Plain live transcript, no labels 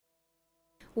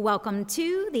Welcome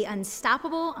to the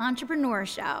Unstoppable Entrepreneur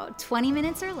Show, 20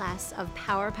 minutes or less of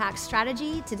power-packed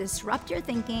strategy to disrupt your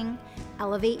thinking,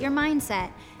 elevate your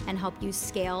mindset, and help you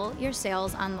scale your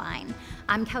sales online.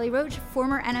 I'm Kelly Roach,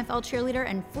 former NFL cheerleader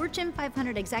and Fortune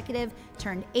 500 executive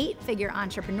turned 8-figure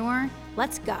entrepreneur.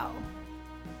 Let's go.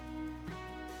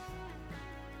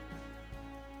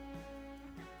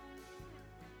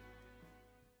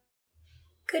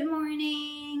 Good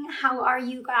morning. How are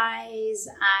you guys?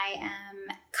 I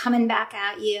am coming back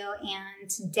at you, and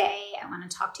today I want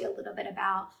to talk to you a little bit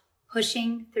about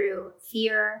pushing through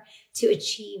fear to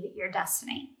achieve your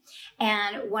destiny.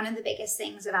 And one of the biggest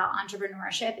things about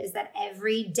entrepreneurship is that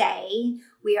every day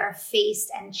we are faced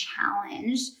and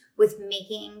challenged with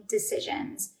making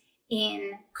decisions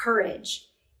in courage,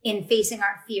 in facing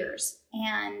our fears,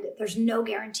 and there's no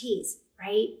guarantees.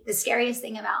 Right? The scariest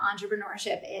thing about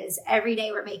entrepreneurship is every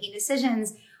day we're making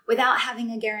decisions without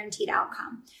having a guaranteed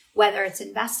outcome, whether it's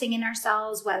investing in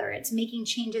ourselves, whether it's making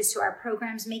changes to our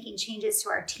programs, making changes to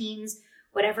our teams,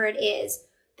 whatever it is,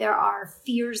 there are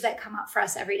fears that come up for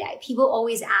us every day. People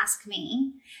always ask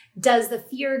me, does the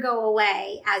fear go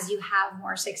away as you have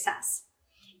more success?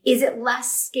 Is it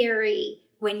less scary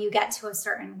when you get to a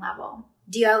certain level?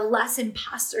 Do you have less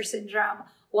imposter syndrome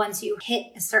once you hit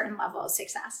a certain level of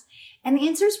success? And the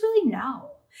answer is really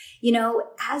no. You know,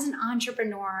 as an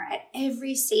entrepreneur at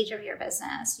every stage of your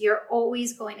business, you're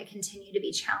always going to continue to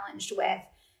be challenged with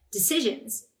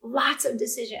decisions, lots of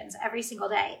decisions every single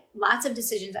day, lots of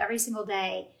decisions every single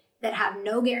day that have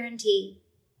no guarantee,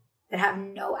 that have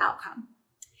no outcome.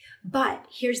 But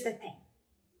here's the thing.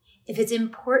 If it's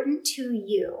important to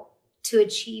you to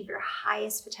achieve your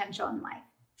highest potential in life,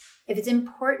 if it's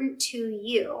important to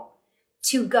you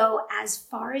to go as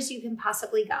far as you can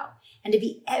possibly go and to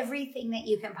be everything that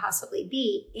you can possibly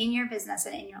be in your business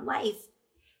and in your life,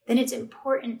 then it's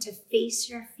important to face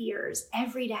your fears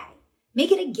every day.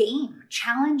 Make it a game.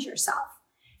 Challenge yourself.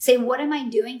 Say, what am I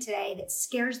doing today that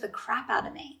scares the crap out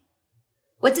of me?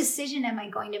 What decision am I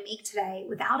going to make today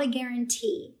without a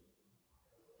guarantee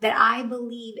that I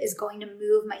believe is going to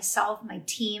move myself, my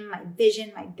team, my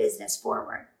vision, my business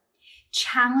forward?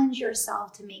 Challenge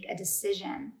yourself to make a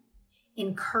decision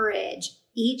in courage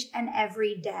each and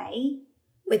every day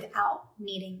without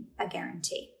needing a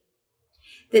guarantee.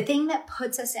 The thing that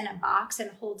puts us in a box and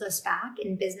holds us back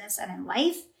in business and in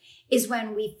life is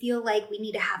when we feel like we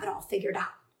need to have it all figured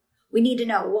out. We need to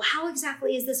know, well, how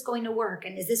exactly is this going to work?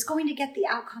 And is this going to get the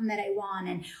outcome that I want?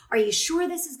 And are you sure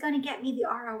this is going to get me the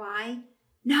ROI?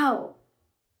 No,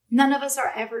 none of us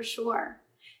are ever sure.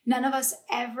 None of us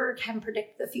ever can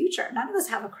predict the future. None of us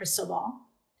have a crystal ball.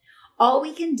 All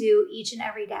we can do each and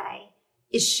every day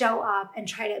is show up and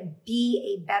try to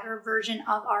be a better version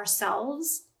of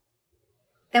ourselves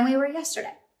than we were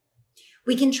yesterday.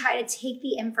 We can try to take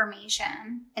the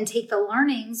information and take the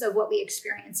learnings of what we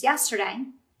experienced yesterday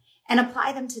and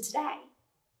apply them to today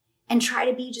and try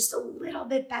to be just a little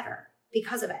bit better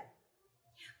because of it.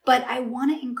 But I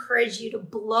want to encourage you to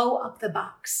blow up the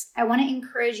box. I want to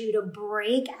encourage you to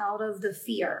break out of the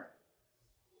fear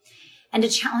and to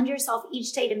challenge yourself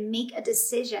each day to make a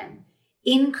decision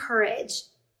in courage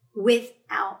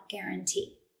without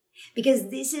guarantee. Because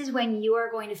this is when you are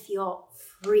going to feel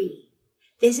free.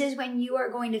 This is when you are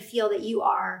going to feel that you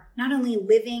are not only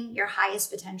living your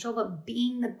highest potential, but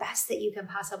being the best that you can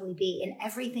possibly be in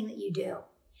everything that you do.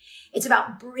 It's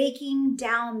about breaking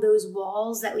down those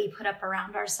walls that we put up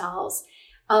around ourselves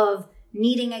of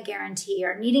needing a guarantee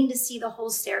or needing to see the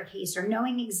whole staircase or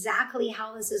knowing exactly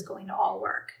how this is going to all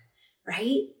work.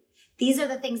 Right? These are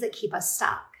the things that keep us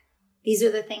stuck. These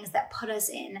are the things that put us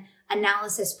in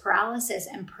analysis paralysis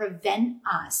and prevent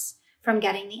us from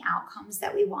getting the outcomes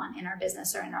that we want in our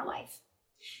business or in our life.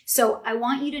 So I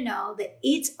want you to know that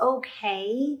it's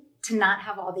okay to not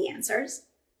have all the answers.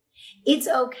 It's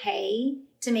okay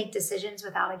to make decisions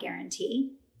without a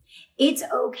guarantee. It's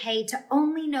okay to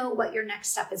only know what your next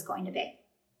step is going to be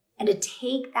and to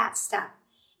take that step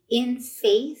in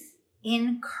faith,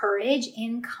 in courage,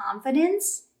 in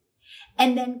confidence,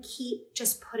 and then keep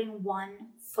just putting one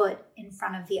foot in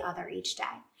front of the other each day.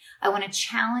 I want to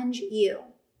challenge you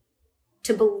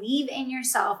to believe in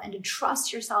yourself and to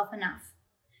trust yourself enough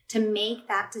to make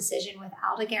that decision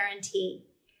without a guarantee,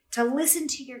 to listen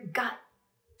to your gut,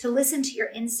 to listen to your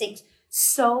instincts.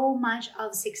 So much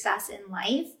of success in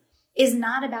life is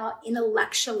not about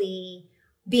intellectually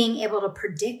being able to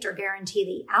predict or guarantee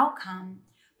the outcome,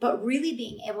 but really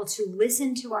being able to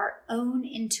listen to our own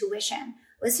intuition,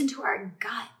 listen to our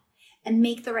gut, and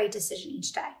make the right decision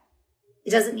each day. It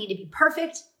doesn't need to be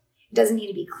perfect. It doesn't need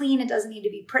to be clean. It doesn't need to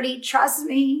be pretty. Trust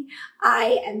me,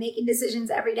 I am making decisions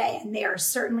every day, and they are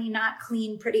certainly not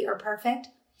clean, pretty, or perfect.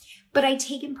 but I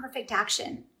take imperfect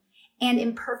action. And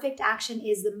imperfect action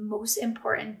is the most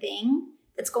important thing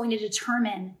that's going to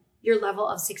determine your level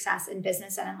of success in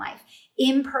business and in life.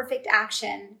 Imperfect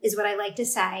action is what I like to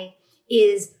say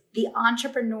is the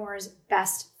entrepreneur's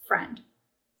best friend.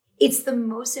 It's the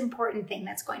most important thing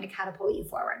that's going to catapult you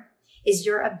forward, is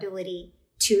your ability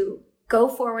to go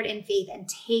forward in faith and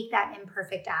take that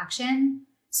imperfect action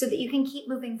so that you can keep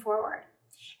moving forward.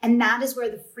 And that is where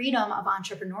the freedom of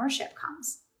entrepreneurship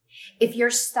comes. If you're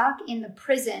stuck in the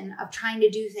prison of trying to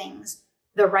do things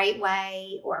the right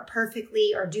way or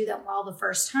perfectly or do them well the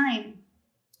first time,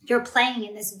 you're playing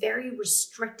in this very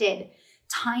restricted,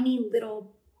 tiny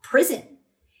little prison,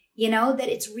 that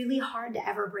it's really hard to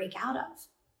ever break out of.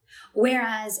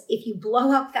 Whereas if you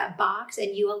blow up that box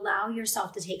and you allow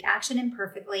yourself to take action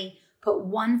imperfectly, put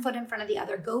one foot in front of the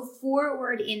other, go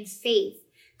forward in faith,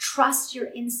 trust your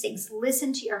instincts,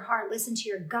 listen to your heart, listen to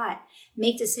your gut,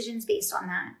 make decisions based on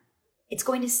that, it's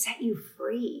going to set you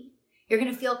free. You're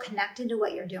going to feel connected to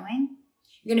what you're doing.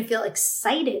 You're going to feel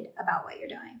excited about what you're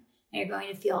doing. And you're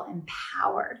going to feel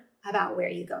empowered about where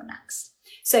you go next.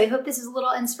 So I hope this is a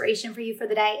little inspiration for you for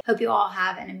the day. Hope you all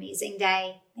have an amazing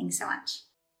day. Thanks so much.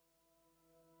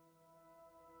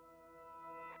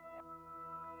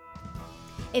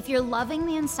 If you're loving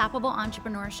the Unstoppable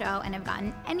Entrepreneur Show and have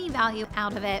gotten any value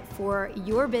out of it for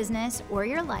your business or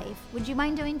your life, would you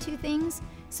mind doing two things?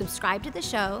 Subscribe to the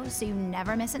show so you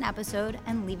never miss an episode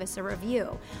and leave us a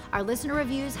review. Our listener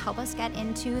reviews help us get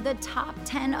into the top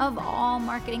 10 of all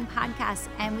marketing podcasts,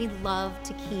 and we'd love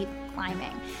to keep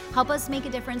climbing. Help us make a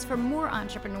difference for more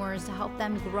entrepreneurs to help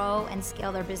them grow and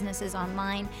scale their businesses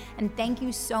online. And thank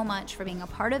you so much for being a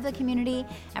part of the community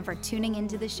and for tuning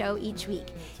into the show each week.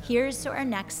 Here's to our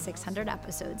next 600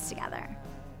 episodes together.